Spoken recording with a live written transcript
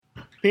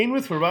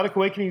Bandwidth for Erotic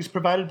Awakening is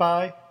provided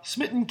by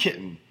Smitten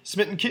Kitten.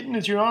 Smitten Kitten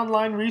is your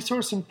online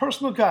resource and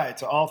personal guide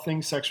to all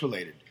things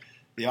sex-related.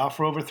 They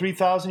offer over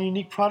 3,000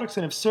 unique products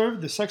and have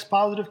served the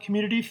sex-positive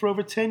community for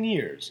over 10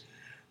 years.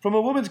 From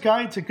a woman's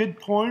guide to good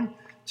porn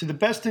to the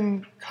best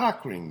in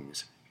cock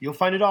rings, you'll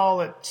find it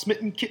all at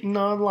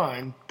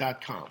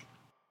SmittenKittenOnline.com.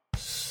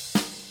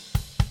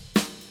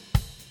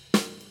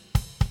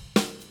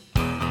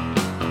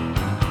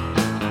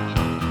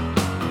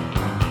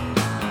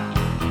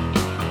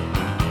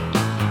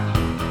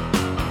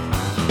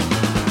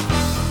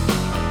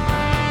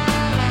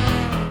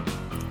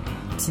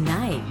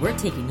 Tonight, we're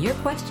taking your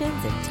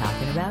questions and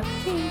talking about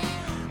kink.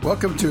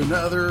 Welcome to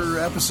another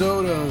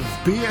episode of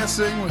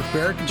BSing with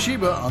Barrick and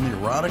Sheba on the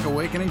Erotic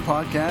Awakening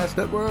Podcast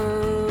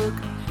Network.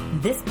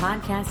 This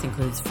podcast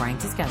includes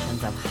frank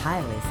discussions of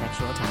highly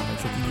sexual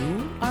topics. If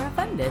you are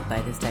offended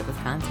by this type of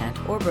content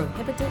or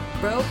prohibited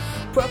by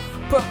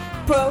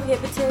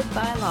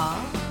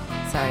law,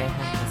 sorry, I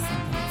have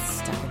something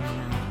stuck in my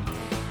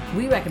mouth.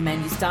 We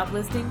recommend you stop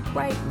listening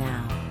right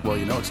now. Well,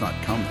 you know it's not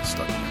cum that's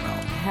stuck in your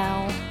mouth.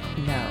 Hell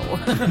no.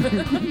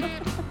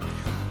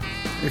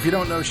 If you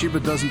don't know, Sheba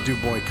doesn't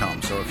do boy cum.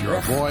 So if you're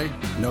a boy,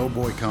 no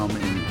boy cum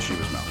in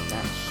Sheba's mouth.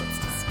 That shit's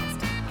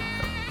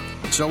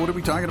disgusting. So what are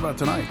we talking about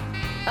tonight?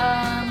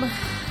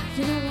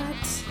 You know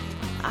what?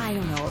 I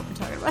don't know what we're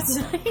talking about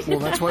tonight. Well,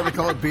 that's why they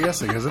call it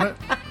BSing, isn't it?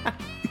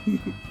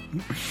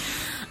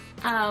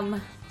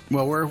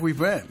 Well, where have we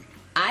been?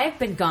 I've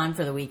been gone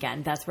for the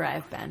weekend. That's where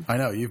I've been. I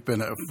know. You've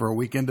been for a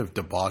weekend of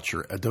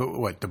debauchery.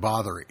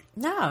 Debauchery?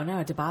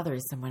 No, to bother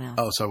someone else.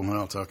 Oh, someone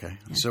else. Okay.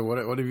 Yeah. So what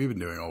have you been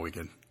doing all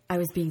weekend? I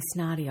was being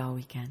snotty all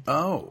weekend.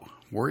 Oh,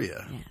 were you?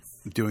 Yes.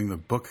 Doing the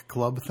book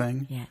club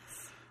thing? Yes.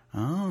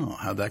 Oh,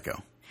 how'd that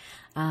go?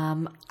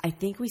 I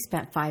think we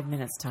spent 5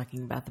 minutes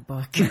talking about the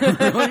book.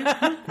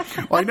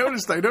 Well, I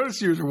noticed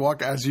you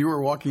were as you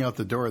were walking out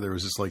the door, there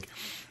was this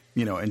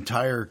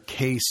entire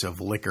case of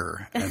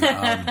liquor. And,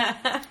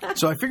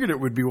 so I figured it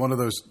would be one of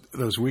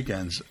those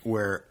weekends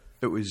where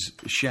it was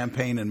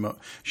champagne and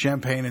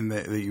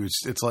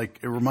it's like,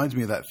 it reminds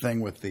me of that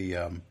thing with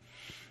the,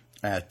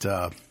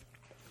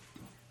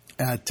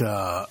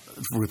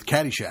 with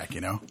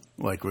Caddyshack,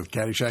 like with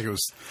Caddyshack, it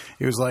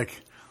was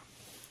like,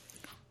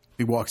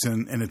 he walks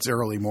in and it's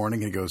early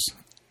morning and he goes,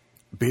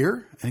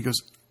 beer? And he goes,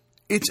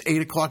 it's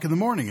 8 o'clock in the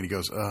morning. And he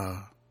goes,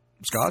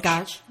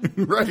 Scotch?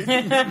 Right.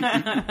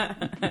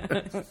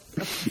 I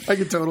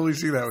could totally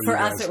see that with For you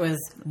guys. us, it was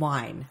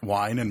wine.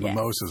 Wine and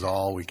mimosas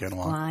all weekend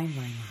long. Wine.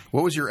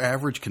 What was your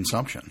average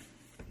consumption?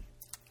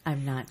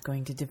 I'm not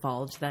going to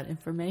divulge that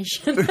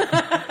information.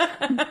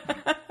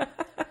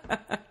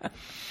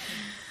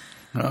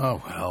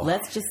 Oh, well.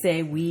 Let's just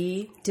say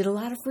we did a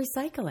lot of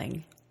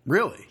recycling.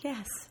 Really?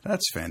 Yes.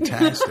 That's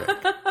fantastic.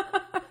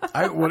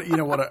 I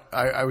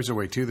was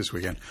away too this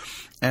weekend,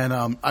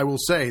 and I will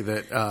say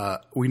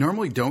that we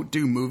normally don't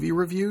do movie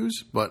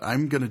reviews, but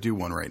I'm going to do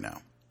one right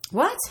now.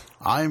 What?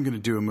 I am going to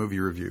do a movie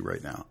review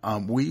right now.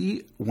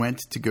 We went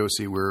to go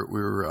see. We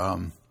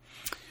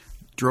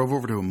drove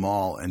over to a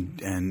mall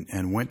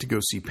and went to go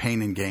see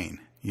Pain and Gain.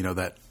 You know,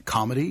 that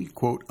comedy,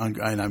 quote,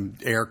 and I'm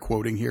air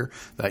quoting here,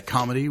 that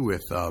comedy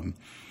with...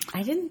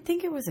 I didn't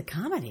think it was a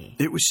comedy.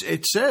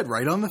 It said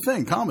right on the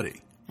thing,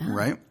 comedy,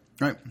 right?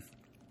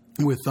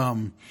 With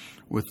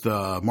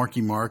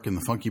Marky Mark and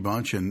the Funky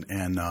Bunch and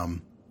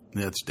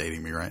that's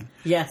dating me, right?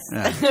 Yes.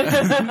 Yeah.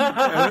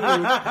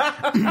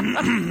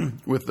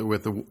 with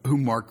the who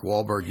Mark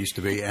Wahlberg used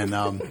to be and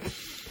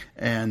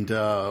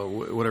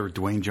whatever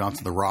Dwayne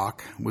Johnson, The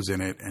Rock was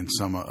in it, and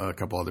a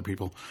couple other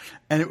people,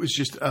 and it was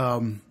just.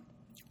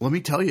 Let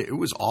me tell you, it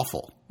was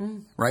awful,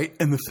 right?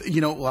 And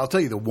I'll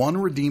tell you, the one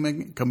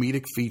redeeming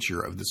comedic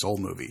feature of this whole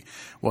movie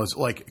was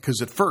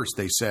because at first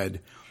they said,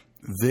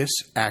 this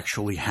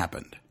actually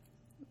happened,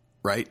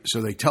 right? So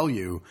they tell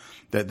you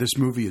that this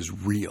movie is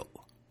real,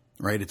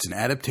 right? It's an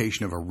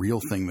adaptation of a real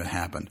thing that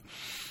happened.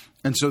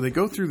 And so they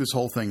go through this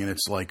whole thing, and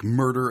it's like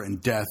murder and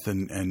death,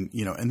 and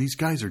these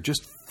guys are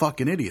just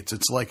fucking idiots.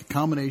 It's like a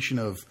combination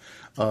of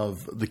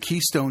the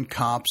Keystone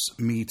Cops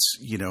meets,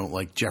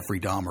 like Jeffrey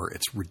Dahmer.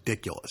 It's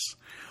ridiculous,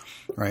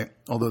 right?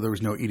 Although there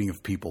was no eating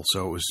of people,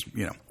 so it was,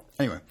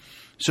 Anyway,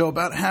 so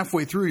about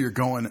halfway through, you're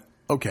going,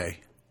 okay,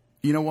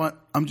 you know what?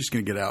 I'm just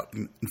going to get out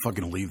and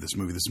fucking leave this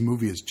movie. This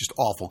movie is just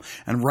awful.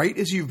 And right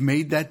as you've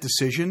made that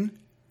decision,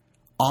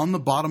 on the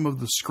bottom of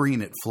the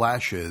screen, it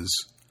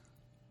flashes...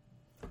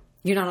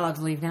 You're not allowed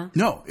to leave now?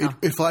 No,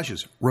 it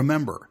flashes.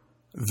 Remember,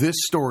 this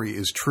story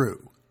is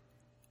true.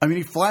 I mean,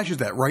 he flashes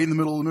that right in the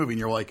middle of the movie, and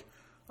you're like,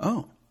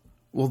 oh,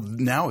 well,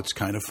 now it's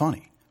kind of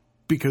funny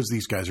because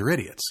these guys are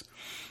idiots.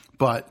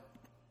 But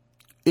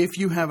if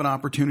you have an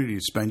opportunity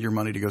to spend your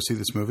money to go see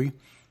this movie,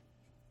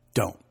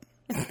 don't.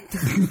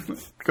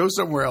 Go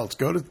somewhere else.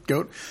 Go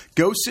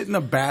sit in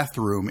a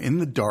bathroom in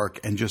the dark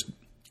and just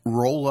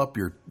roll up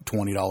your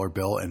 $20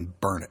 bill and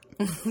burn it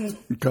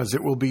because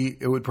it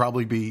would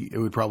probably be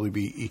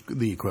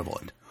the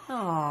equivalent.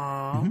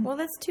 Aww. Mm-hmm. Well,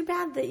 that's too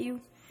bad that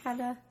you had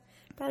a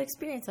bad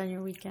experience on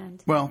your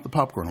weekend. Well, the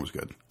popcorn was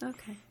good.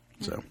 Okay.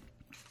 So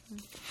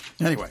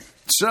anyway,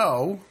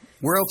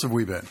 Where else have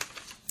we been?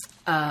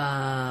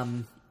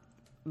 Hell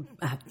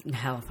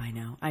if I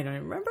know. I don't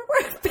even remember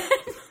where I've been.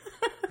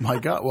 My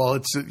God. Well,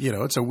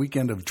 it's a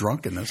weekend of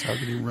drunkenness. How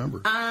can you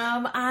remember?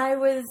 I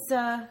was,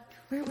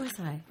 where was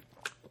I?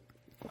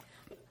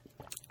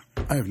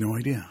 I have no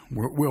idea.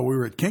 We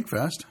were at Kink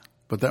Fest,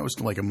 but that was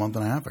like a month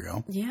and a half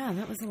ago. Yeah,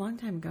 that was a long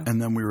time ago.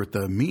 And then we were at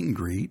the meet and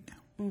greet.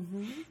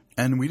 Mm-hmm.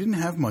 And we didn't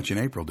have much in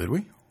April, did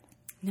we?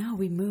 No,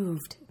 we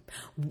moved.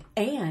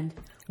 And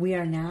we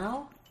are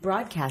now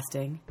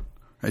broadcasting.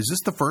 Is this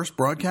the first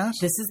broadcast?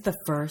 This is the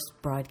first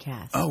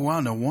broadcast. Oh, wow.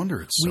 No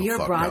wonder it's so We are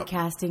fucked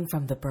broadcasting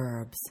from the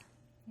burbs.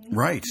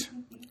 Right.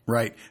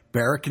 Right.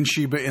 Barrack and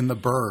Sheba in the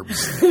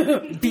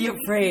burbs. Be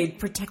afraid.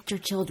 Protect your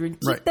children.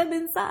 Keep them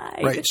inside.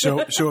 Right.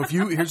 So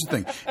here's the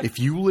thing. If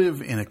you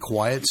live in a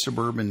quiet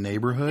suburban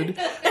neighborhood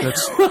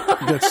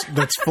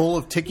that's full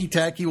of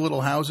ticky-tacky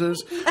little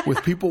houses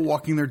with people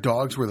walking their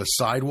dogs where the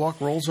sidewalk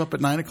rolls up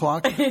at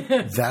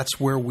 9:00, that's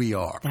where we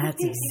are.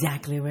 That's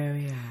exactly where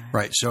we are.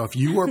 Right. So if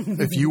you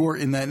are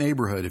in that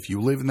neighborhood, if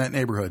you live in that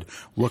neighborhood,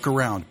 look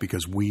around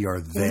because we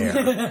are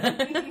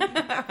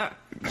there.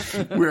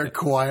 We're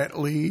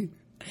quietly.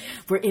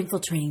 We're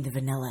infiltrating the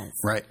vanillas.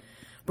 Right.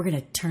 We're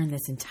going to turn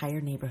this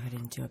entire neighborhood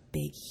into a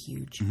big,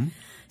 huge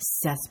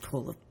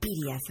cesspool of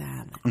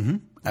BDSM. Mm-hmm.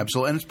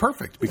 Absolutely. And it's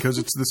perfect because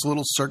it's this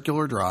little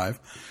circular drive,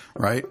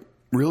 right?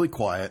 Really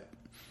quiet.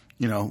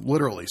 You know,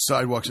 literally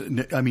sidewalks.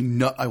 I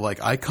mean,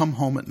 I come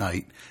home at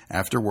night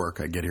after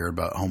work. I get here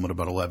home at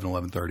about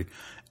 11:30.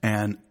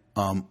 And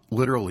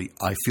literally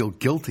I feel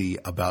guilty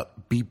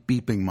about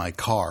beeping my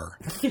car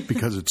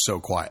because it's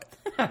so quiet.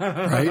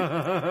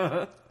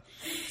 Right?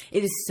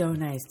 It is so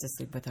nice to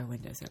sleep with our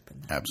windows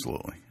open.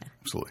 Absolutely.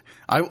 Absolutely.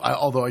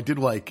 Although I did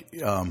like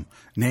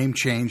name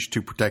change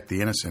to protect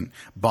the innocent.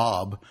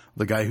 Bob,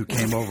 the guy who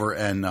came over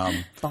and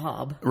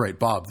Bob. Right,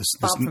 Bob.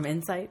 Bob from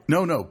Insight?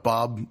 No,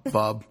 Bob.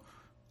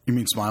 You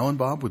mean Smiling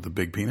Bob with the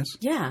big penis?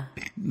 Yeah.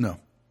 No.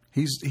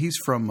 He's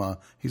from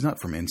he's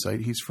not from Insight.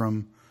 He's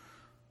from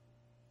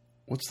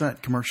what's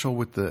that commercial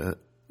with the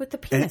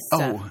penis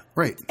stuff. Oh,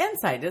 right.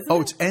 Insight, isn't it?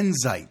 Oh, it's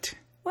Enzyte.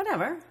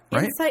 Whatever.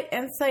 Right?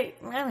 Insight.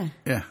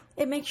 Yeah.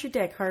 It makes your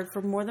dick hard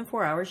for more than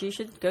 4 hours. You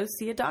should go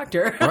see a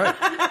doctor. Right.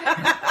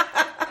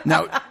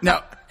 Now,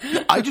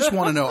 I just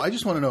want to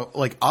know,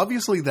 like,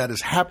 obviously that has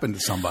happened to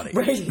somebody.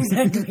 Right,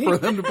 exactly. For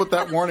them to put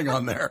that warning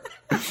on there.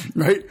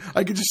 Right?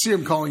 I could just see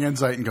him calling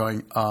Enzyte and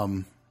going,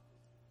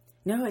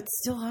 no, it's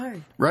still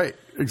hard. Right,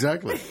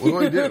 exactly. What do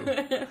I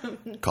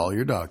do? Call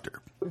your doctor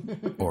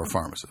or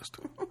pharmacist.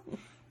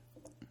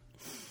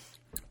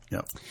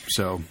 Yep.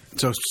 So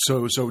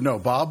no,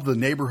 Bob, the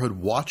neighborhood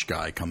watch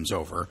guy, comes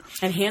over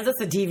and hands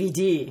us a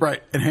DVD.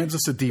 Right, and hands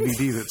us a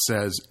DVD that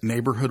says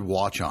Neighborhood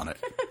Watch on it.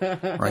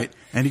 Right,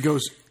 and he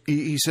goes,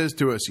 he says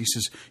to us, he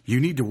says, you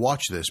need to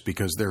watch this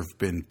because there have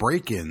been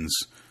break-ins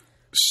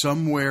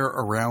somewhere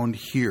around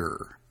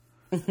here.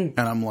 And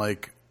I'm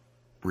like,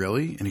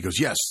 really? And he goes,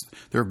 yes,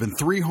 there have been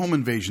 3 home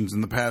invasions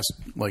in the past,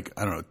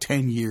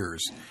 10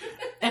 years.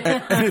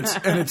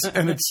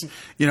 And it's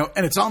you know,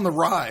 and it's on the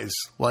rise.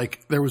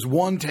 Like there was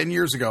one 10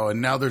 years ago,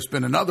 and now there's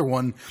been another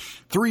one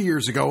 3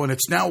 years ago, and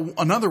it's now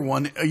another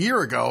one a year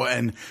ago,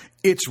 and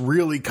it's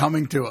really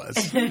coming to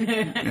us. You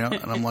know,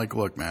 and I'm like,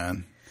 look,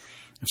 man,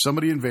 if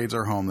somebody invades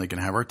our home, they can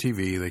have our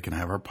TV, they can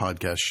have our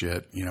podcast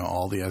shit. You know,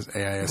 all the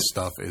AIS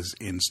stuff is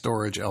in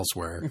storage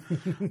elsewhere.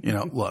 You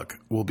know, look,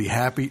 we'll be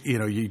happy. You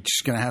know, you're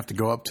just gonna have to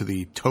go up to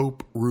the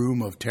taupe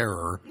room of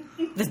terror.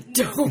 The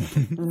dope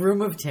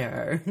room of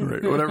terror.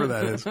 Right, whatever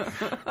that is.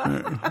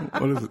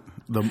 What is it?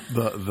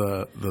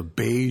 The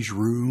beige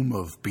room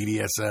of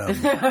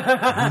BDSM.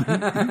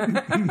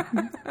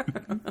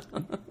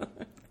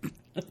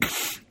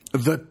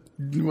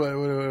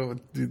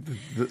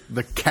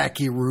 the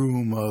khaki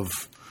room of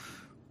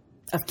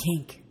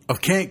kink.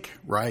 Of kink,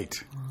 right.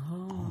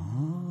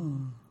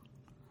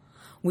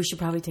 We should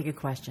probably take a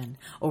question,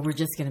 or we're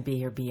just going to be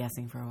here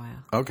BSing for a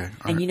while. Okay.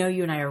 And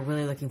you and I are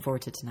really looking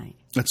forward to tonight.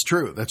 That's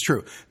true. That's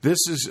true. This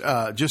is,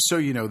 just so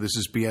you know, this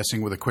is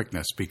BSing with a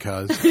quickness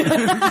because...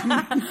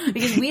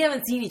 because we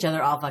haven't seen each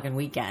other all fucking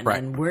weekend. Right.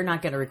 And we're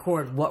not going to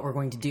record what we're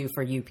going to do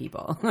for you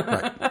people.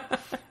 Right.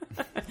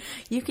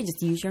 You can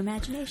just use your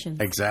imagination.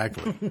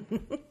 Exactly.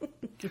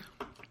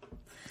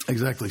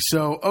 Exactly.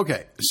 So,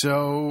 okay.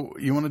 So,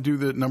 you want to do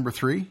the number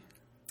 3?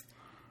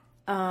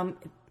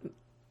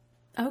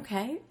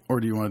 Okay. Or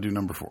do you want to do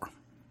number 4?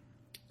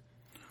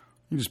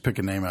 You just pick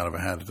a name out of a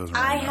hat. It doesn't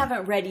really matter. I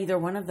haven't read either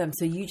one of them,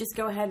 so you just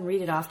go ahead and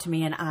read it off to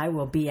me, and I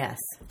will BS.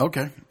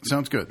 Okay.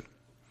 Sounds good.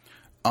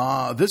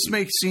 This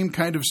may seem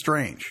kind of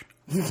strange.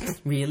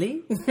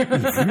 Really?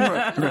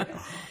 Right.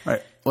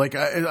 Like,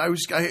 I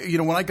was, you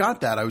know, when I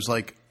got that, I was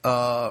like,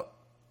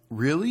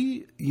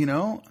 really? You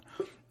know?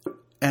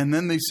 And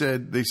then they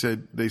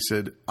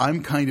said,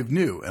 I'm kind of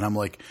new. And I'm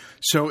like,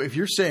 so if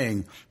you're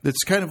saying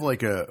that's kind of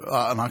like an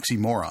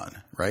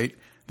oxymoron, right?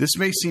 This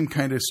may seem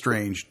kind of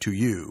strange to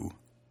you,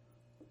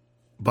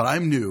 but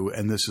I'm new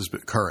and this is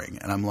occurring.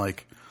 And I'm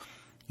like,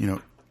 you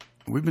know,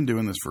 we've been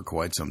doing this for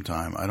quite some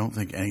time. I don't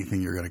think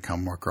anything you're going to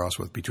come across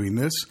with between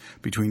you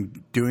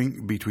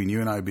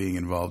and I being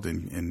involved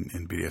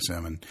in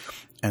BDSM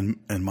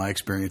and my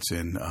experience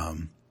in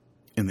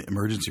the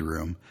emergency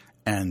room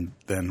and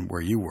then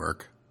where you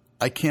work.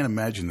 I can't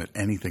imagine that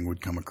anything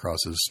would come across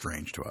as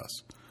strange to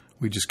us.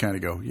 We just kind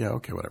of go, yeah,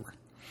 okay, whatever.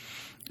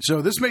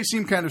 So this may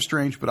seem kind of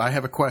strange, but I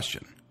have a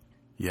question.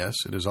 Yes,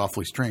 it is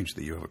awfully strange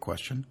that you have a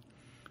question,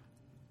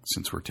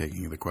 since we're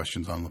taking the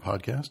questions on the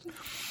podcast.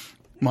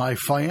 My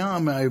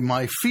fiancé.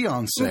 My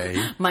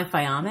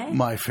fiancé?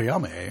 My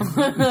fiancé.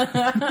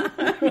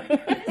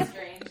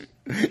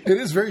 It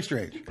is very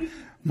strange.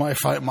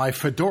 My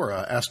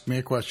fedora asked me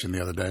a question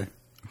the other day.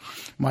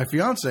 My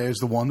fiancé is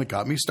the one that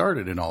got me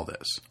started in all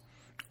this.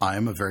 I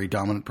am a very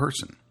dominant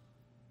person.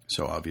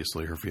 So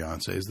obviously her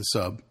fiancé is the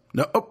sub.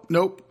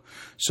 Nope.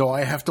 So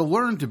I have to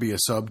learn to be a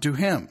sub to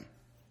him.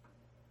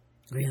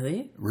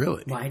 Really?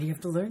 Really? Why do you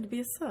have to learn to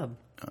be a sub?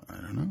 I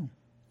don't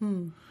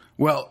know.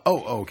 Well,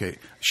 okay.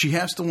 She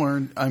has to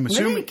learn. I'm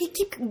assuming.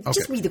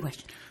 Just read the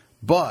question.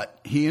 But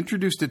he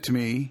introduced it to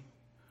me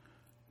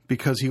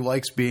because he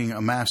likes being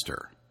a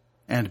master.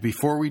 And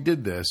before we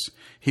did this,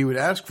 he would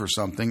ask for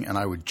something and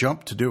I would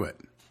jump to do it.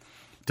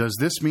 Does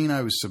this mean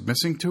I was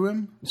submitting to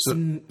him?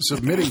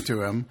 Submitting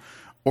to him?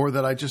 Or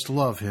that I just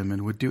love him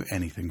and would do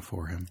anything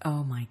for him?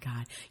 Oh, my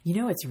God. You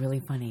know what's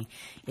really funny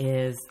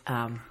is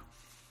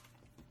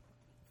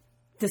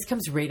this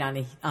comes right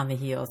on the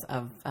heels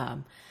of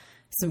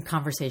some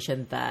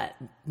conversation that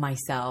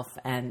myself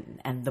and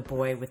the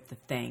boy with the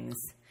things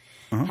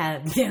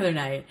had the other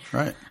night.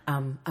 Right.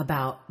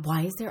 About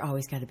why is there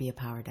always got to be a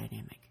power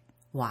dynamic?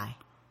 Why?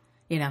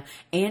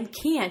 And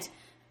can't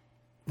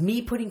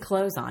me putting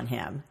clothes on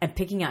him and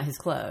picking out his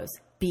clothes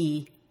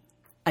be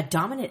a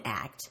dominant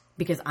act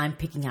because I'm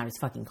picking out his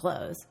fucking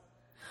clothes?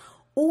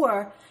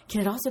 Or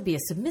can it also be a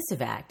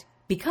submissive act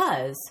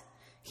because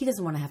he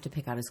doesn't want to have to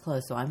pick out his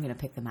clothes, so I'm going to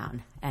pick them out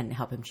and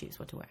help him choose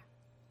what to wear?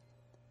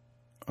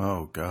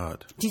 Oh,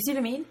 God. Do you see what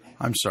I mean?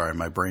 I'm sorry.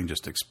 My brain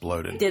just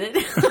exploded. Did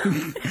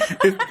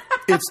it?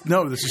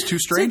 No, this is too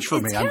strange for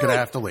me. I'm going to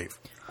have to leave.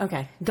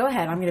 Okay. Go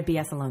ahead. I'm going to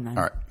BS alone then.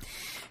 All right.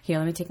 Here,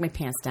 let me take my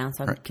pants down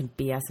so I can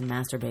BS and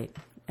masturbate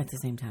at the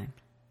same time.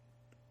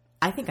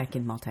 I think I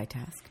can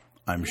multitask.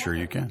 I'm sure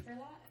you can.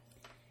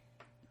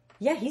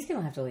 Yeah, he's going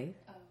to have to leave.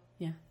 Oh.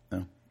 Yeah.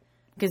 No.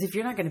 Because if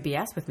you're not going to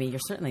BS with me, you're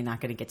certainly not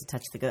going to get to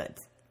touch the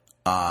goods.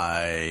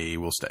 I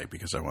will stay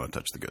because I want to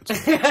touch the goods.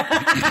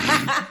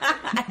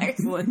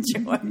 Excellent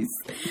choice.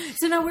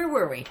 So now where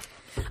were we?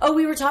 Oh,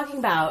 we were talking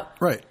about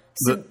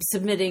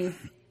submitting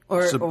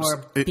or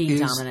being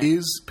dominant.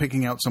 Is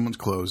picking out someone's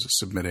clothes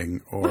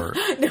submitting or...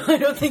 No, I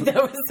don't think that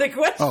was the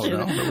question.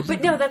 Oh, no,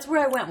 but no, that's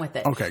where I went with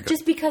it. Okay, good.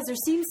 Just because there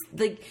seems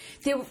like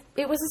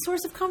it was a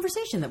source of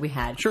conversation that we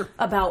had. Sure.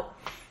 About,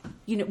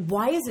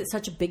 why is it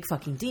such a big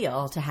fucking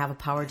deal to have a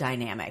power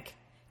dynamic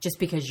just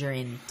because you're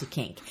into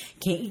kink?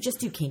 Can't you just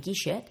do kinky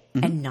shit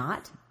and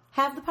not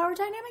have the power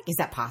dynamic? Is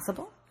that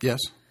possible?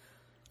 Yes.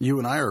 You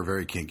and I are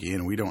very kinky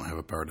and we don't have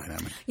a power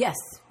dynamic. Yes.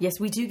 Yes,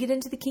 we do get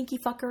into the kinky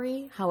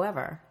fuckery.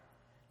 However,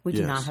 we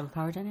do not have a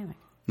power dynamic.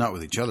 Not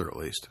with each other, at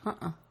least.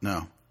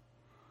 No.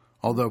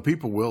 Although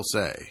people will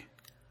say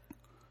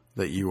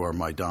that you are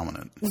my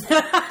dominant.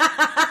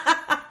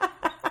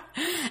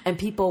 And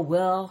people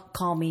will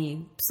call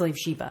me Slave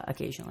Sheba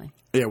occasionally.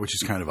 Yeah, which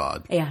is kind of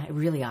odd. Yeah,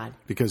 really odd.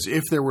 Because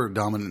if there were a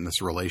dominant in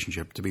this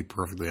relationship, to be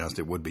perfectly honest,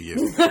 it would be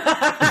you.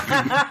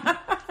 I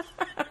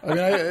mean,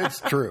 it's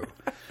true.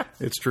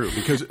 It's true.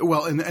 Because,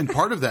 and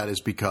part of that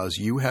is because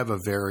you have a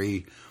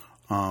very...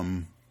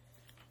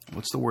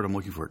 what's the word I'm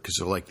looking for?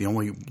 Because like the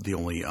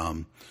only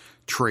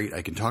trait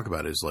I can talk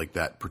about is like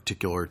that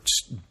particular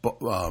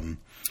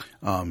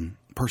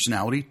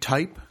personality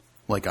type.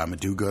 Like I'm a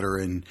do-gooder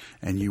and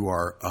you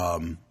are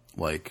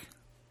like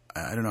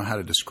I don't know how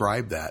to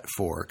describe that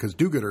because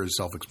do-gooder is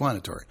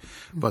self-explanatory,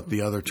 but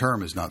the other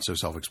term is not so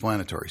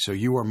self-explanatory. So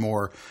you are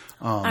more.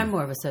 I'm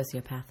more of a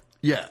sociopath.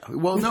 Yeah.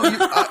 Well, no,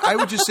 I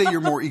would just say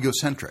you're more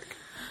egocentric,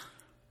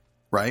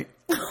 right?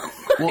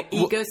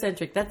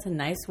 Egocentric. That's a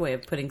nice way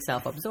of putting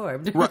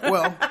self-absorbed. Right,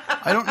 well,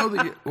 I don't know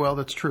that.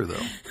 That's true though.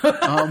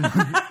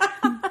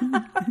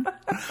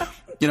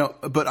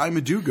 But I'm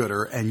a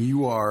do-gooder and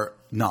you are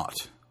not.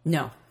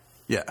 No.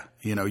 Yeah.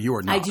 You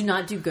are not. I do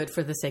not do good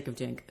for the sake of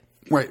doing good.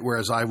 Right.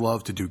 Whereas I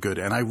love to do good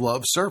and I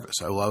love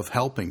service. I love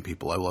helping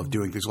people. I love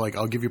doing things like,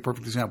 I'll give you a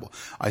perfect example.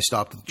 I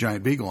stopped at the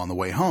Giant Beagle on the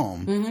way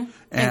home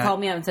and called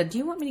me out and said, do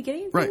you want me to get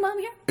anything while I'm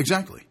here?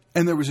 Exactly.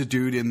 And there was a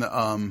dude in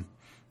the,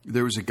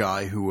 there was a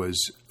guy who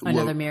was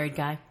another married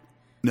guy.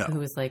 No, who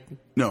was like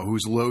who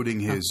was loading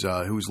his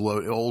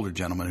older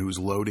gentleman who was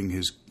loading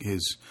his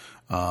his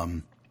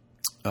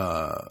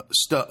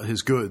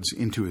goods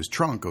into his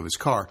trunk of his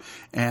car,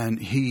 and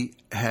he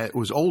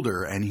was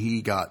older and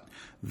he got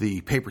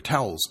the paper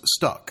towels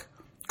stuck,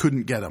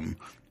 couldn't get them,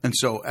 and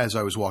so as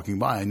I was walking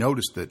by, I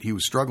noticed that he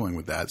was struggling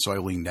with that, so I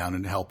leaned down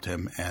and helped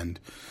him and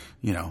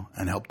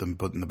helped him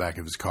put in the back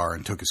of his car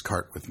and took his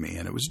cart with me.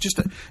 And it was just,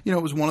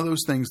 it was one of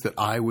those things that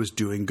I was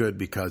doing good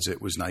because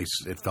it was nice.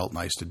 It felt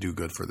nice to do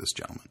good for this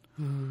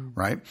gentleman.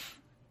 Right.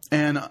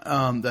 And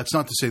that's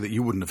not to say that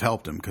you wouldn't have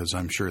helped him, because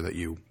I'm sure that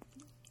you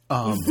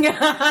that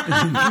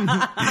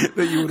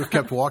you would have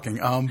kept walking.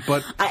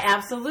 But I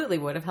absolutely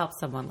would have helped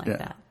someone like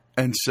that.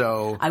 And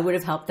so I would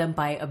have helped them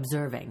by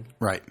observing.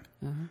 Right.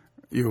 Mm-hmm.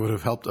 You would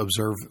have helped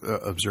observe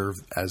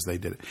as they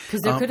did it.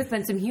 Because there could have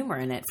been some humor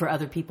in it for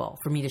other people,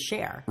 for me to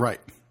share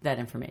that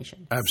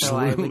information.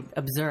 Absolutely. So I would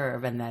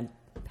observe and then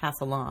pass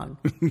along.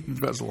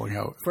 Pass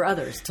along for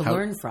others to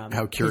learn from.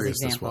 How curious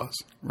this was.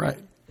 Right.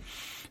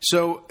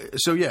 So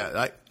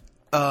yeah,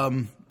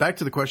 back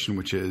to the question,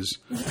 which is...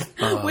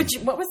 what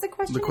was the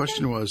question? The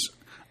question was,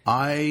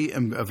 I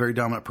am a very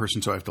dominant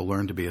person, so I have to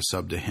learn to be a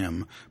sub to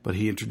him. But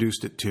he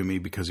introduced it to me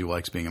because he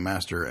likes being a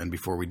master. And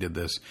before we did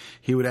this,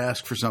 he would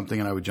ask for something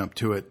and I would jump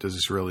to it. Does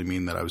this really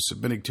mean that I was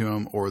submitting to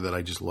him, or that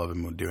I just love him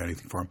and would do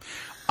anything for him?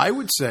 I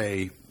would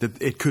say that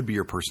it could be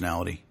your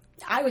personality.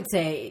 I would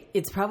say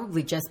it's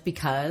probably just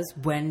because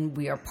when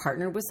we are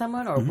partnered with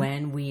someone, or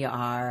when we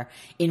are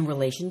in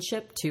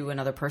relationship to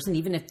another person,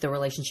 even if the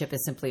relationship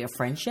is simply a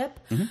friendship,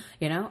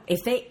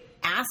 if they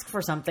ask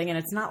for something and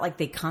it's not like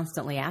they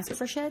constantly ask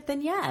for shit,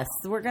 then yes,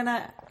 we're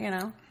gonna,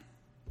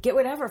 get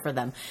whatever for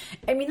them.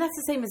 I mean, that's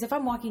the same as if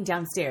I'm walking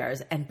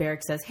downstairs and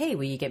Barrick says, "Hey,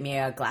 will you get me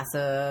a glass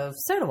of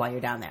soda while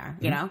you're down there?"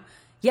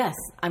 Yes,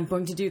 I'm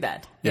going to do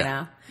that.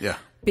 Yeah.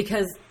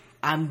 Because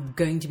I'm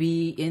going to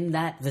be in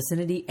that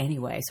vicinity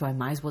anyway, so I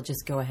might as well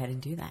just go ahead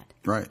and do that.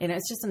 Right.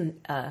 It's just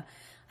I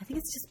think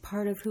it's just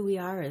part of who we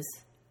are as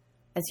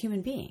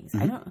human beings.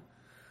 I don't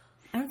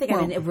think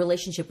I'm in a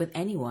relationship with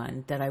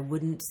anyone that I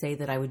wouldn't say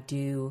that I would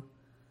do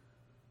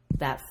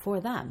that for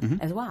them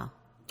as well.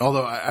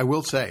 Although I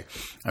will say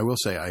I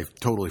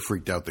totally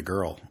freaked out the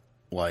girl.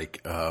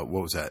 Like, what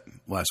was that,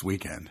 last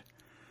weekend?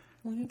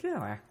 What did you do to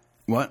her?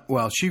 What?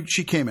 Well,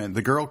 she came in.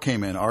 The girl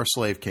came in. Our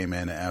slave came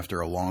in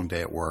after a long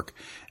day at work,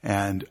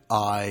 and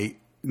I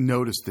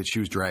noticed that she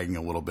was dragging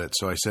a little bit.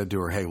 So I said to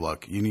her, "Hey,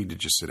 look, you need to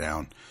just sit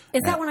down."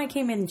 Is that when I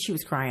came in and she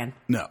was crying?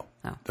 No,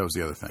 that was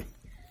the other thing.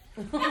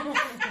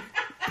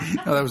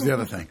 No, that was the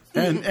other thing.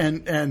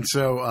 And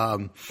so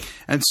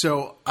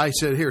I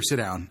said, "Here, sit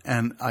down."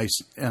 And I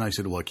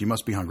said, "Look, you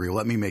must be hungry.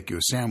 Let me make you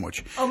a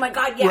sandwich." Oh my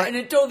God, yeah, right. And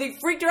it totally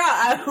freaked her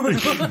out.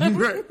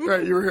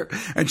 right, you were here.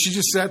 And she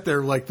just sat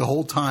there like the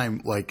whole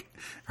time, like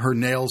her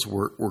nails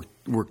were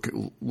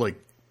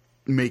like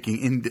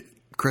making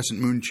crescent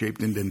moon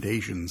shaped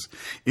indentations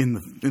in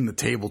the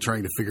table,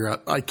 trying to figure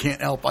out, I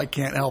can't help. I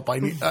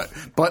need,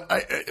 but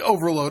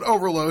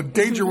overload,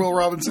 danger, Will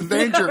Robinson,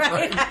 danger.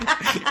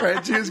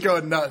 Right. She was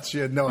going nuts. She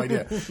had no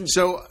idea.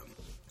 So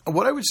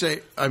what I would say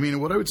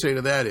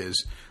to that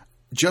is,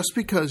 just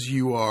because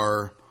you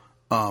are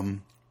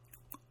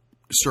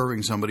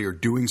serving somebody or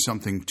doing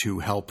something to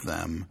help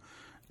them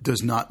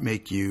does not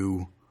make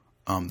you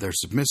their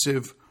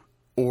submissive,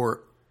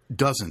 or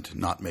doesn't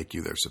not make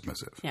you their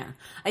submissive. Yeah.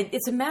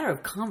 It's a matter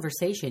of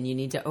conversation. You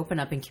need to open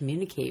up and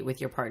communicate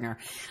with your partner.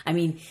 I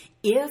mean,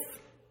 if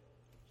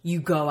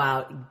you go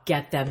out,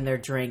 get them their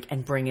drink,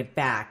 and bring it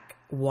back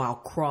while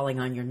crawling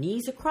on your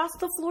knees across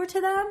the floor to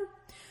them,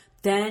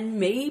 then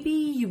maybe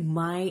you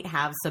might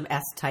have some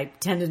S-type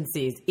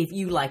tendencies if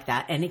you like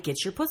that and it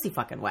gets your pussy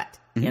fucking wet,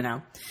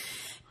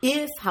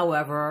 If,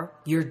 however,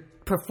 you're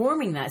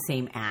performing that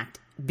same act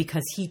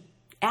because he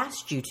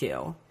asked you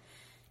to,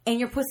 and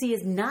your pussy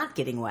is not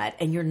getting wet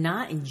and you're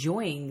not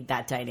enjoying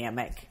that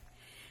dynamic,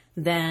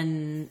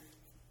 then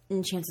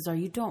chances are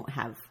you don't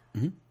have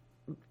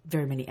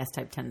very many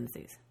S-type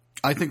tendencies.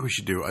 I think we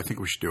should do a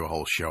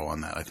whole show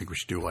on that. I think we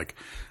should do like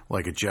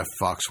a Jeff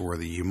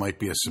Foxworthy, you might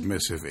be a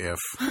submissive if ...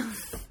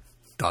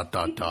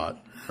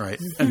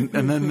 right? And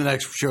then the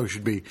next show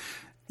should be,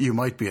 you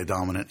might be a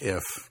dominant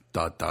if ...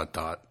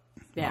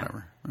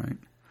 whatever, right?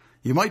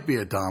 You might be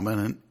a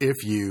dominant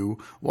if you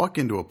walk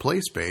into a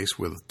play space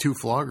with 2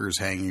 floggers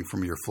hanging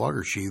from your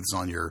flogger sheaths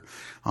on your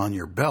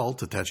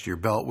belt, attached to your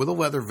belt, with a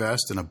leather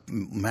vest and a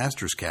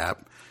master's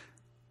cap,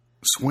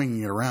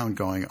 swinging it around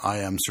going, "I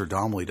am Sir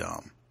Domly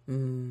Dom."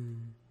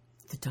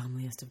 The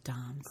domliest of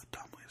doms. The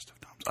domliest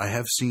of doms. I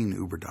have seen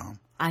Uber Dom.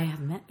 I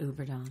have met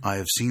Uber Dom. I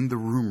have seen the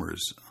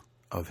rumors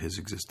of his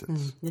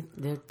existence.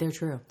 They're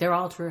true. They're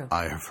all true.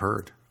 I have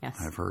heard. Yes.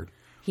 I have heard.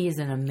 He is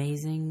an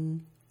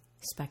amazing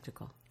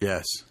spectacle.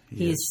 Yes.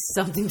 He is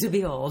something to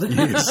behold. He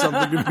is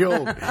something to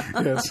behold.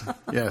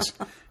 Yes.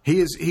 He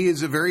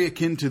is very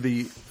akin to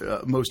the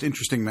most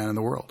interesting man in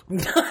the world.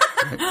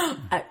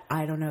 Right?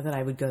 I don't know that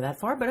I would go that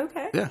far, but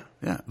okay. Yeah.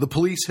 The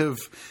police have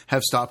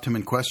stopped him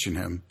and questioned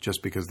him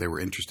just because they were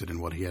interested in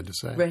what he had to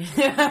say. Right.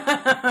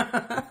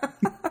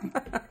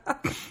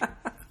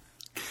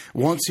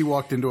 Once he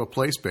walked into a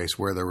play space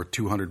where there were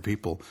 200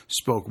 people,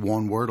 spoke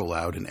one word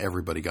aloud, and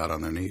everybody got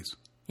on their knees.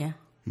 Yeah.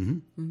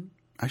 Mm-hmm. Mm-hmm.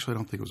 Actually, I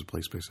don't think it was a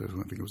play space. I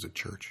think it was a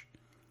church,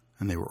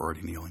 and they were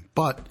already kneeling.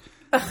 But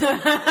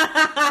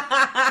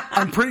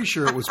I'm pretty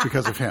sure it was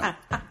because of him.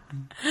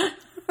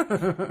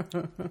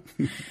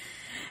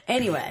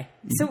 Anyway,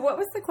 so what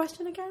was the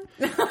question again?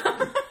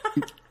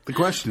 The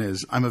question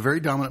is, I'm a very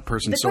dominant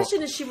person. The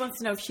question is, she wants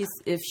to know if she's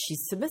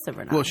submissive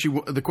or not. Well,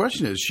 the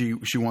question is,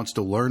 she wants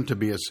to learn to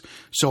be a.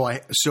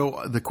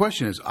 So the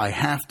question is, I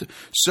have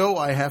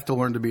to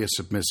learn to be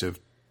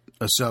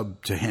a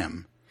sub to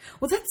him.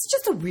 Well, that's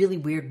just a really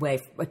weird way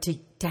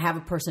to have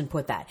a person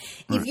put that.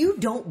 If you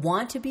don't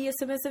want to be a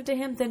submissive to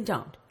him, then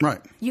don't.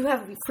 Right. You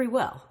have free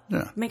will.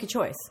 Yeah. Make a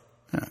choice.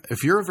 Yeah.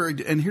 If you're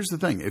and here's the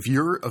thing, if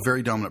you're a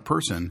very dominant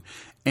person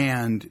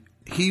and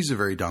he's a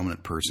very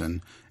dominant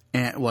person,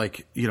 and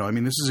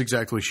this is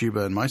exactly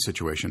Sheba in my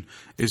situation,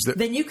 is that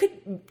then you could,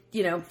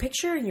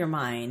 picture in your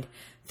mind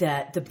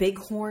that the big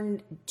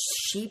horned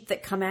sheep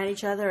that come at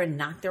each other and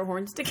knock their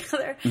horns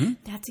together,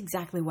 that's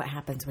exactly what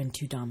happens when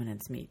two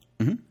dominants meet.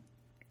 Mm-hmm.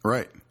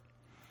 Right.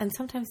 And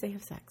sometimes they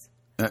have sex.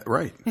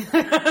 Right.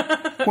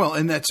 Well,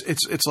 and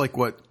it's like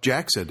what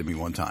Jack said to me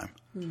one time.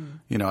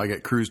 I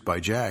got cruised by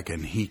Jack,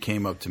 and he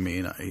came up to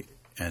me,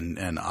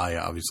 and I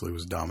obviously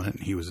was dominant,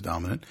 and he was a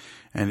dominant,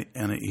 and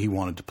he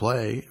wanted to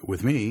play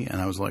with me,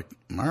 and I was like,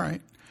 all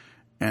right.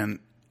 And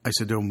I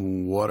said to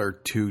him, what are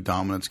two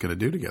dominants going to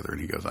do together?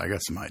 And he goes, I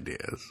got some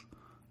ideas.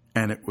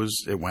 And it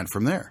went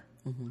from there,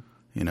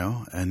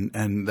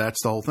 and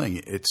that's the whole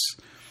thing.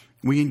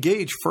 We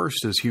engage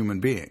first as human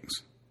beings.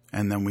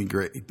 And then we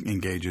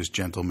engage as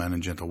gentlemen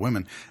and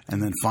gentlewomen,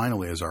 and then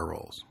finally as our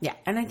roles. Yeah,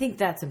 and I think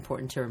that's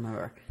important to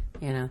remember.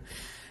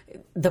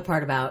 The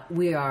part about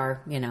we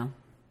are,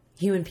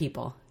 human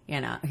people,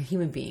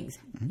 human beings,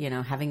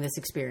 having this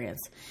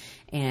experience.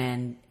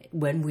 And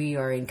when we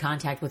are in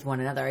contact with one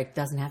another, it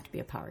doesn't have to be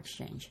a power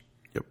exchange.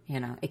 Yep.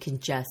 It can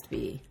just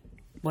be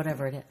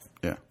whatever it is.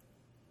 Yeah.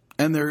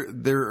 And there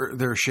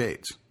are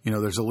shades.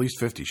 There's at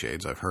least 50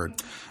 shades, I've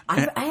heard.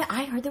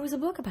 I heard there was a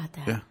book about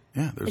that. Yeah.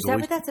 Is that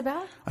what that's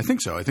about? I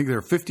think so. I think there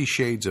are 50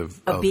 shades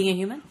of being a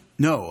human?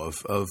 No,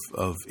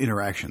 of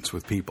interactions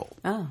with people.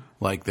 Oh.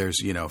 Like there's,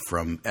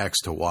 from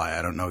X to Y.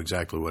 I don't know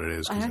exactly what it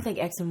is. I don't think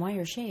X and Y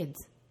are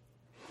shades.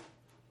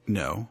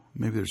 No.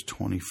 Maybe there's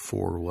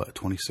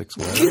 26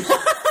 letters.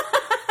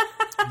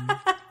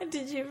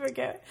 Did you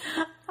forget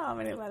how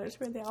many letters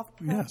were in the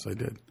alphabet? Yes, I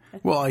did.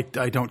 Well, I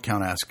don't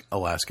count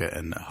Alaska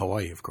and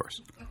Hawaii, of course.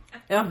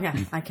 Oh, yeah.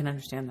 I can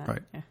understand that.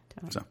 Right. Yeah,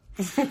 totally. So.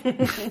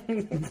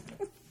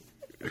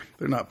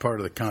 They're not part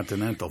of the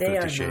continental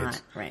 50 shades.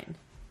 Not, right.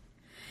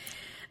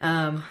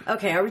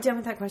 Okay, are we done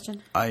with that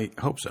question? I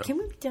hope so. Can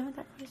we be done with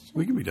that question?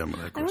 We can be done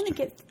with that question. I want to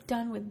get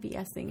done with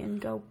BSing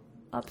and go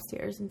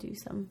upstairs and do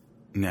some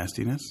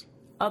nastiness.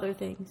 Other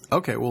things.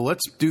 Okay, well,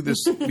 let's do this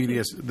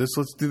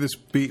let's do this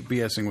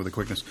BSing with a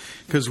quickness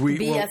because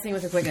BSing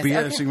with a quickness.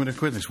 BSing with a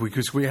quickness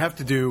because we have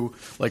to do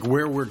like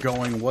where we're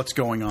going, what's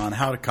going on,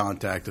 how to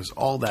contact us,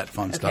 all that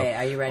fun stuff. Okay,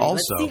 are you ready?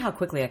 Also, let's see how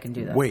quickly I can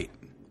do that. Wait.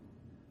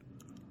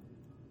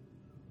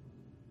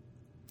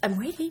 I'm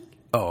waiting.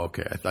 Oh,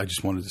 okay. I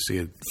just wanted to see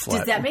it flat.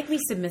 Does that make me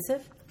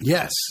submissive?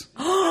 Yes.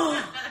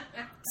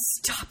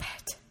 Stop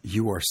it.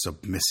 You are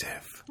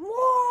submissive.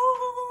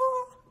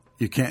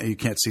 You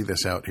can't see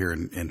this out here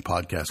in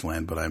podcast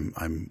land, but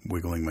I'm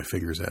wiggling my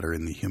fingers at her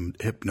in the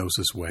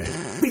hypnosis way.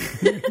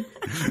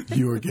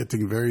 You are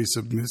getting very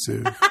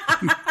submissive.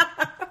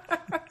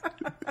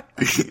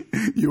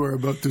 You are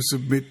about to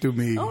submit to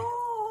me.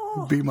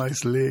 Oh. Be my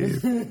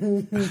slave.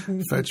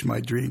 Fetch my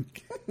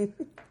drink.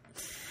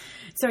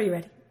 So are you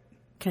ready?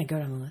 Can I go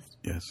down the list?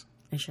 Yes.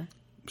 Are you sure?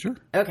 Sure.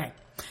 Okay.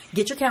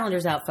 Get your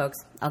calendars out, folks.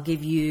 I'll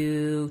give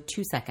you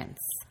 2 seconds.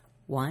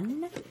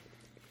 1,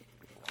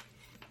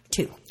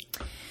 2.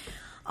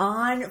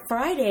 On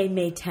Friday,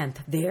 May 10th,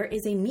 there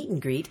is a meet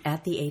and greet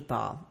at the 8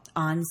 Ball.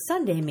 On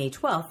Sunday, May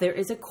 12th, there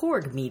is a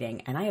Korg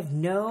meeting, and I have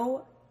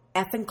no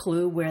effing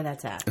clue where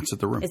that's at. It's at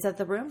the room. Is that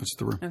the room? It's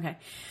the room. Okay.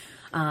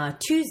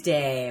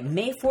 Tuesday,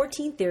 May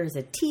 14th, there is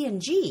a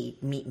TNG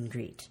meet and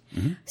greet.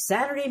 Mm-hmm.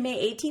 Saturday,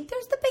 May 18th,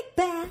 there's the Big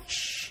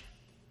Bash.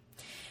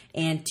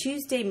 And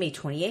Tuesday, May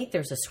 28th,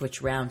 there's a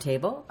Switch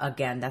Roundtable.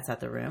 Again, that's at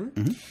the room.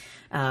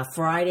 Mm-hmm.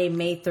 Friday,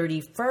 May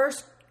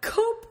 31st,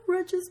 Cope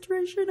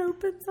registration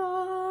opens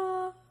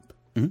up.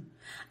 Mm-hmm.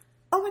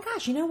 Oh my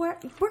gosh, you know where?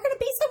 We're going to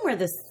be somewhere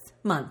this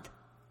month.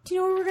 Do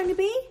you know where we're going to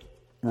be?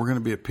 We're going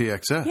to be at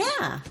PXS.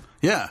 Yeah.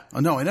 Yeah.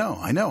 No, I know.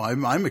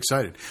 I'm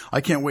excited. I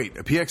can't wait.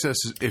 PXS,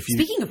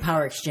 Speaking of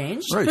Power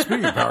Exchange. Right,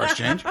 speaking of Power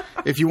Exchange.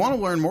 If you want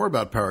to learn more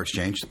about Power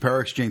Exchange, the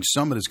Power Exchange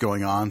Summit is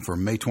going on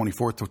from May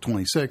 24th to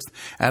 26th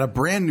at a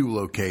brand new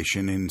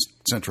location in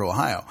Central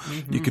Ohio.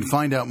 Mm-hmm. You can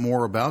find out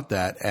more about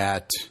that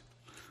at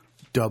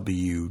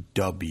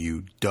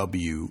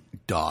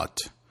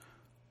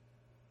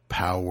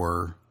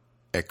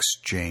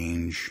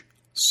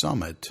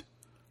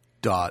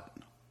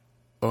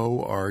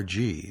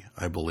powerexchangesummit.org,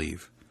 I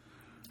believe.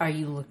 Are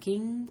you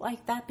looking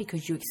like that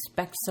because you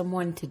expect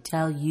someone to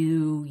tell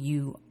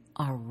you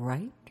are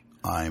right?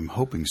 I'm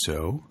hoping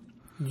so.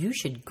 You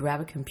should grab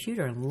a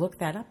computer and look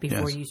that up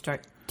before you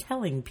start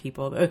telling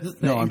people those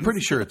things. No, I'm pretty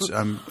sure it's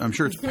I'm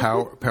sure it's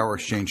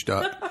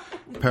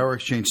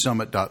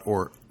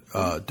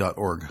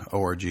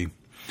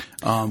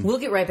powerexchange.org. We'll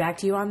get right back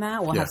to you on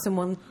that. We'll have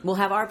someone. We'll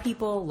have our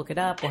people look it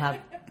up. We'll have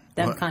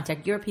them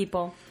contact your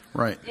people.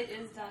 Right. It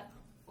is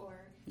 .org.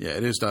 Yeah,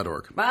 it is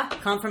 .org.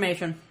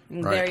 Confirmation.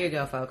 Right. There you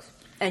go, folks.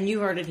 And you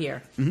heard it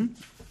here.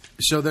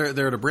 So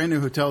they're at a brand new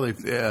hotel.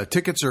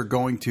 Tickets are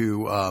going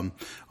to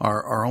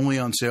are only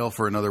on sale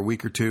for another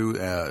week or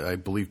two. I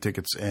believe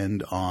tickets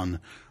end on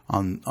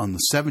the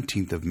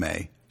 17th of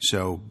May.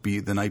 So be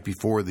the night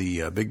before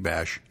the Big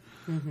Bash,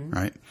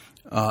 right?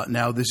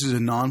 Now this is a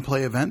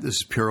non-play event. This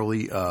is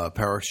purely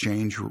Power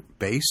Exchange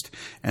based,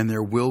 and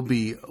there will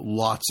be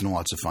lots and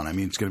lots of fun. I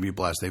mean, it's going to be a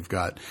blast. They've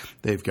got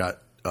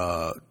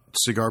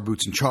cigar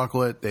boots and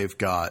chocolate. They've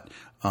got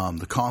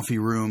the coffee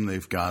room.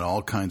 They've got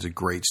all kinds of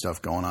great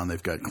stuff going on.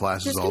 They've got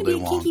classes all day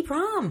long. Kinky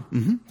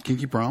prom.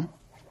 Kinky prom.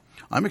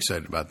 I'm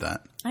excited about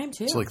that. I am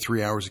too. It's like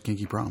 3 hours of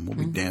kinky prom. We'll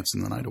be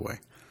dancing the night away.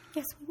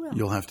 Yes, we will.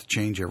 You'll have to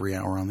change every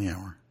hour on the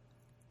hour.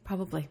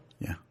 Probably.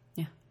 Yeah.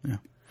 Yeah.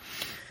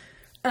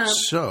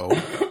 So,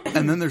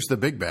 and then there's the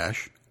Big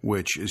Bash,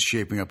 which is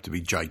shaping up to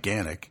be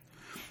gigantic.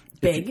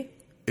 Big.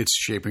 It's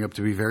shaping up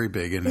to be very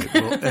big, and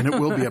it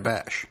will be a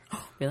bash.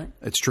 Really?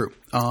 It's true.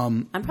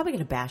 I'm probably going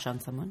to bash on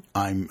someone.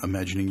 I'm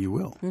imagining you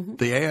will.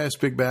 The AIS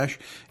Big Bash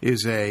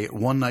is a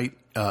one-night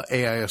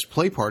AIS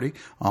play party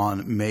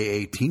on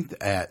May 18th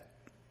at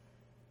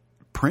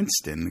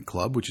Princeton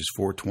Club, which is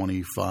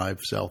 425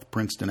 South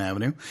Princeton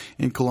Avenue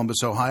in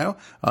Columbus, Ohio.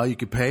 You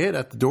can pay it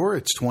at the door.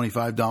 It's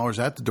 $25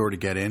 at the door to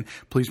get in.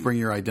 Please bring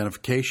your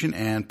identification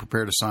and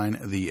prepare to sign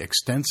the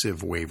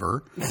extensive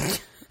waiver.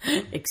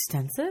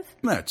 Extensive?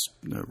 That's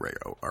our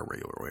regular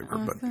waiver, I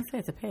was but going to say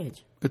it's a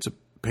page. it's a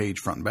page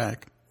front and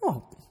back.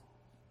 Oh,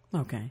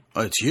 okay.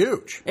 It's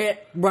huge.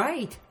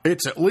 Right.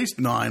 It's at least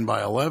 9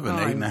 by 11, Oh,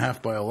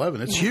 8.5 by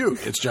 11. It's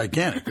huge. It's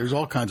gigantic. There's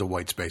all kinds of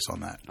white space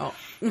on that. Oh.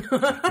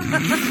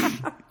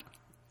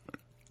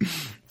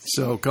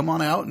 So come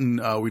on out, and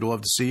we'd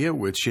love to see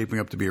you. It's shaping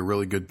up to be a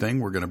really good thing.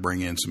 We're going to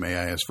bring in some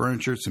AIS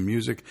furniture, some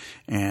music,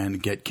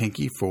 and get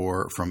kinky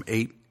from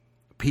 8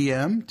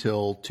 p.m.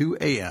 till 2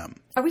 a.m.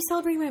 Are we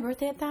celebrating my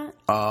birthday at that?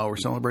 We're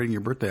celebrating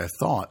your birthday, I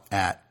thought,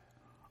 at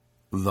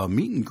the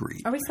meet and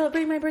greet. Are we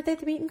celebrating my birthday at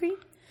the meet and greet?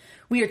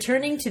 We are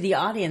turning to the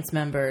audience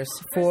members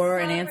for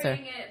an answer.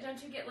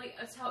 Don't you get like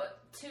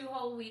 2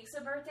 whole weeks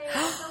of birthday?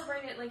 We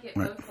celebrate it like at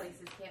both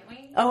places, can't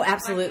we? Oh,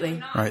 absolutely.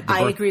 Not? Right.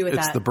 I agree with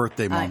that. It's the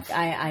birthday month.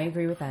 I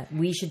agree with that.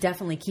 We should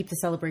definitely keep the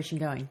celebration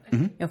going.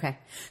 Okay.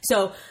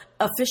 So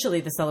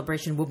officially the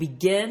celebration will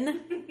begin.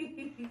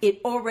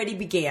 It already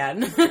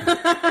began.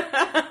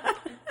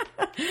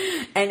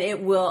 And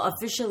it will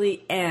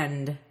officially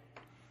end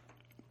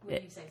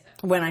When you say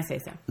so. when I say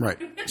so. Right.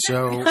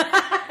 So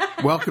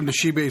welcome to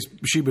Sheba's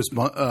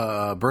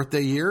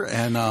birthday year.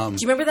 And Do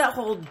you remember that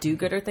whole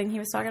do-gooder thing he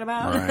was talking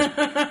about? all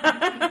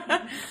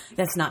right.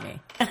 That's not me.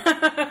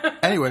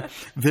 Anyway,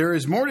 there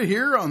is more to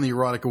hear on the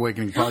Erotic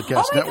Awakening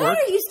Podcast Oh my Network. God,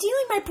 are you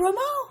stealing my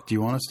promo? Do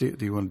you want to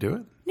do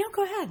it? No,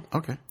 go ahead.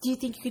 Okay. Do you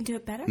think you can do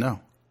it better?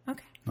 No,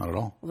 Okay. not at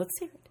all. Well, let's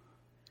hear it.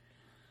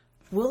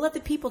 We'll let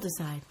the people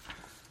decide.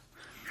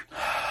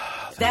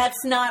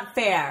 That's not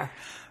fair.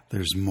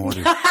 There's more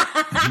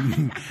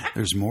to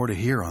there's more to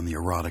hear on the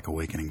Erotic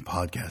Awakening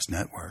Podcast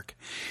Network.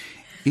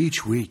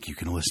 Each week you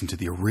can listen to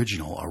the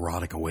original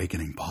Erotic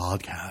Awakening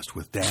podcast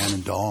with Dan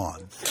and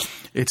Dawn.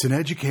 It's an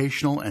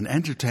educational and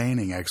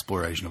entertaining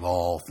exploration of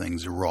all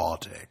things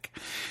erotic.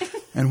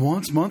 And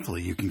once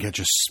monthly you can catch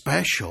a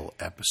special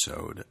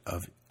episode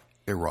of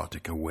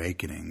Erotic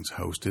Awakenings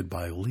hosted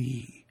by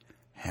Lee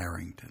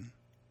Harrington.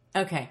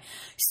 Okay.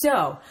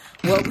 So,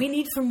 what we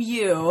need from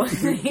you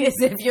is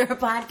if you're a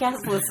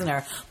podcast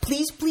listener,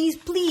 please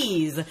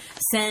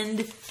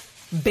send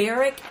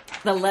Barrick,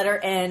 the letter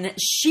N,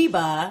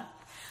 Sheba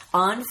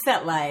on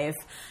FetLife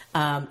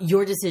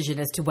your decision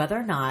as to whether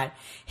or not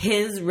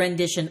his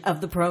rendition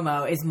of the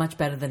promo is much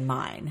better than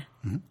mine.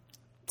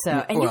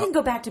 So, and you can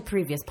go back to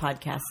previous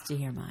podcasts to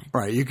hear mine.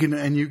 Right. You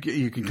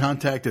can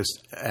contact us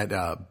at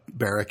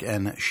Barrick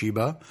and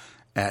Sheba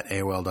at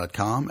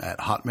AOL.com, at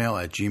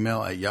Hotmail, at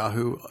Gmail, at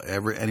Yahoo,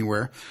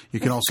 anywhere. You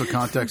can also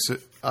contact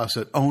us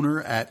at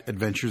owner at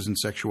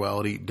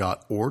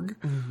adventuresinsexuality.org.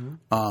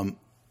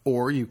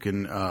 Or you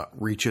can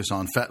reach us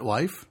on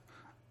FetLife.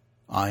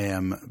 I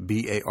am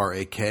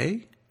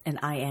BARAK. And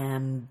I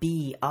am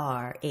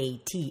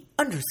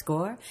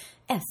BRAT_SHEBA.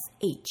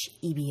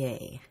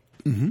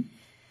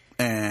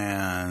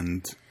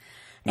 And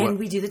And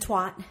we do the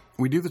twat.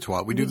 we do the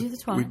twat. We do the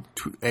twat.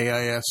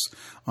 AIS_ORG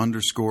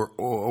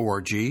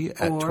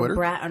at or Twitter.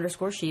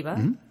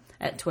 Brat_Sheba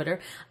at Twitter.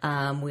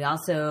 We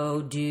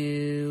also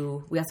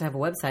have a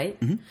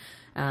website,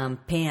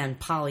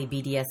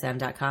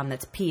 panpolybdsm.com.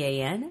 That's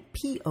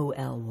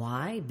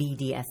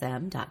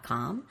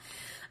PANPOLYBDSM.com.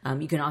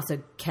 You can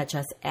also catch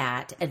us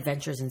at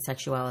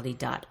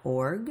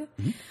adventuresinsexuality.org.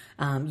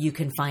 You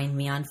can find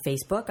me on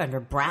Facebook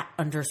under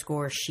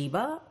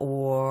Brat_Sheba,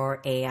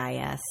 or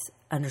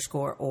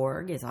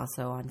AIS_org is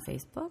also on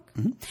Facebook.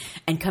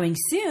 And coming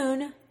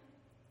soon,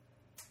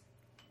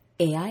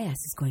 AIS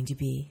is going to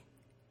be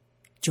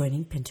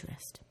joining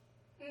Pinterest.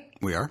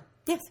 We are?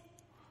 Yes.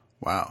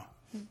 Wow.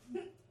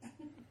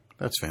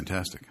 That's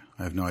fantastic.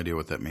 I have no idea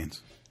what that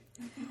means.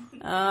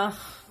 What are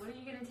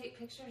you going to take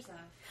pictures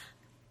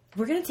of?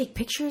 We're going to take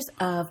pictures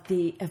of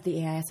the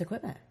AIS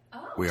equipment.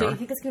 Oh, We Don't are. you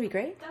think that's going to be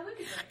great? that would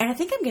be great. And I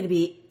think I'm going to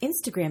be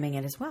Instagramming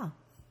it as well.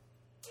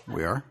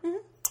 We are.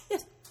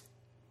 Yes.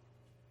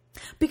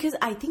 Because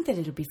I think that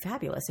it would be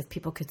fabulous if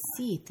people could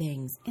see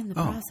things in the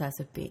process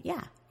of being,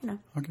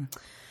 Okay.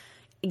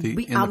 I'm the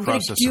going to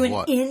process do of an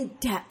what?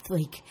 in-depth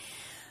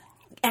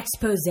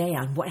expose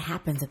on what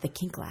happens at the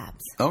Kink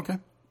Labs. Okay.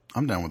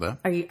 I'm down with that.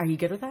 Are you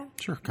good with that?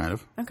 Sure, kind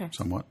of. Okay.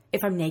 Somewhat.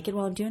 If I'm naked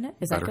while I'm doing it,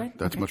 is Better. that good?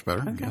 That's Okay. much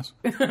better, Okay. yes.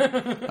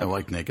 I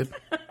like naked.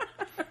 I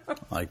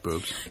like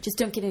boobs. Just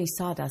don't get any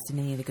sawdust in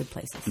any of the good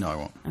places. No, I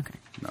won't. Okay.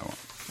 No, I won't.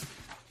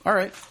 All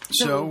right.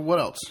 So what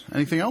else?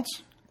 Anything else?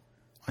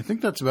 I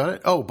think that's about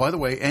it. Oh, by the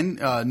way, and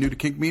New to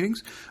Kink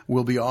meetings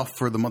will be off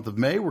for the month of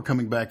May. We're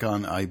coming back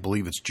on, I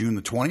believe it's June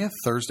the 20th,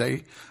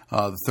 Thursday,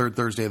 the third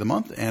Thursday of the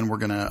month, and we're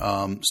going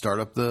to start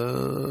up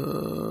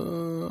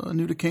the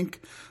New to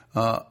Kink.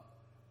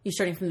 You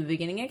starting from the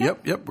beginning again?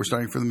 Yep. We're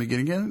starting from the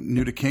beginning again.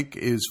 New to Kink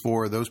is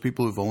for those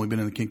people who've only been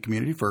in the kink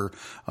community for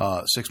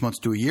 6 months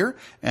to a year,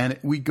 and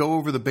we go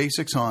over the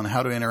basics on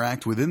how to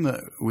interact within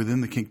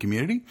the kink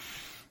community.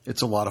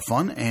 It's a lot of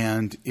fun,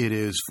 and it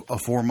is a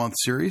 4-month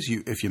series.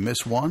 If you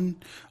miss one,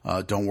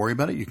 don't worry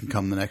about it. You can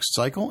come the next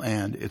cycle,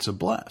 and it's a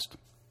blast.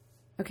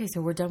 Okay,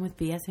 so we're done with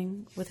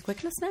BSing with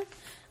quickness now?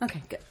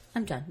 Okay, good.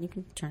 I'm done. You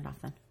can turn it off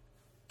then.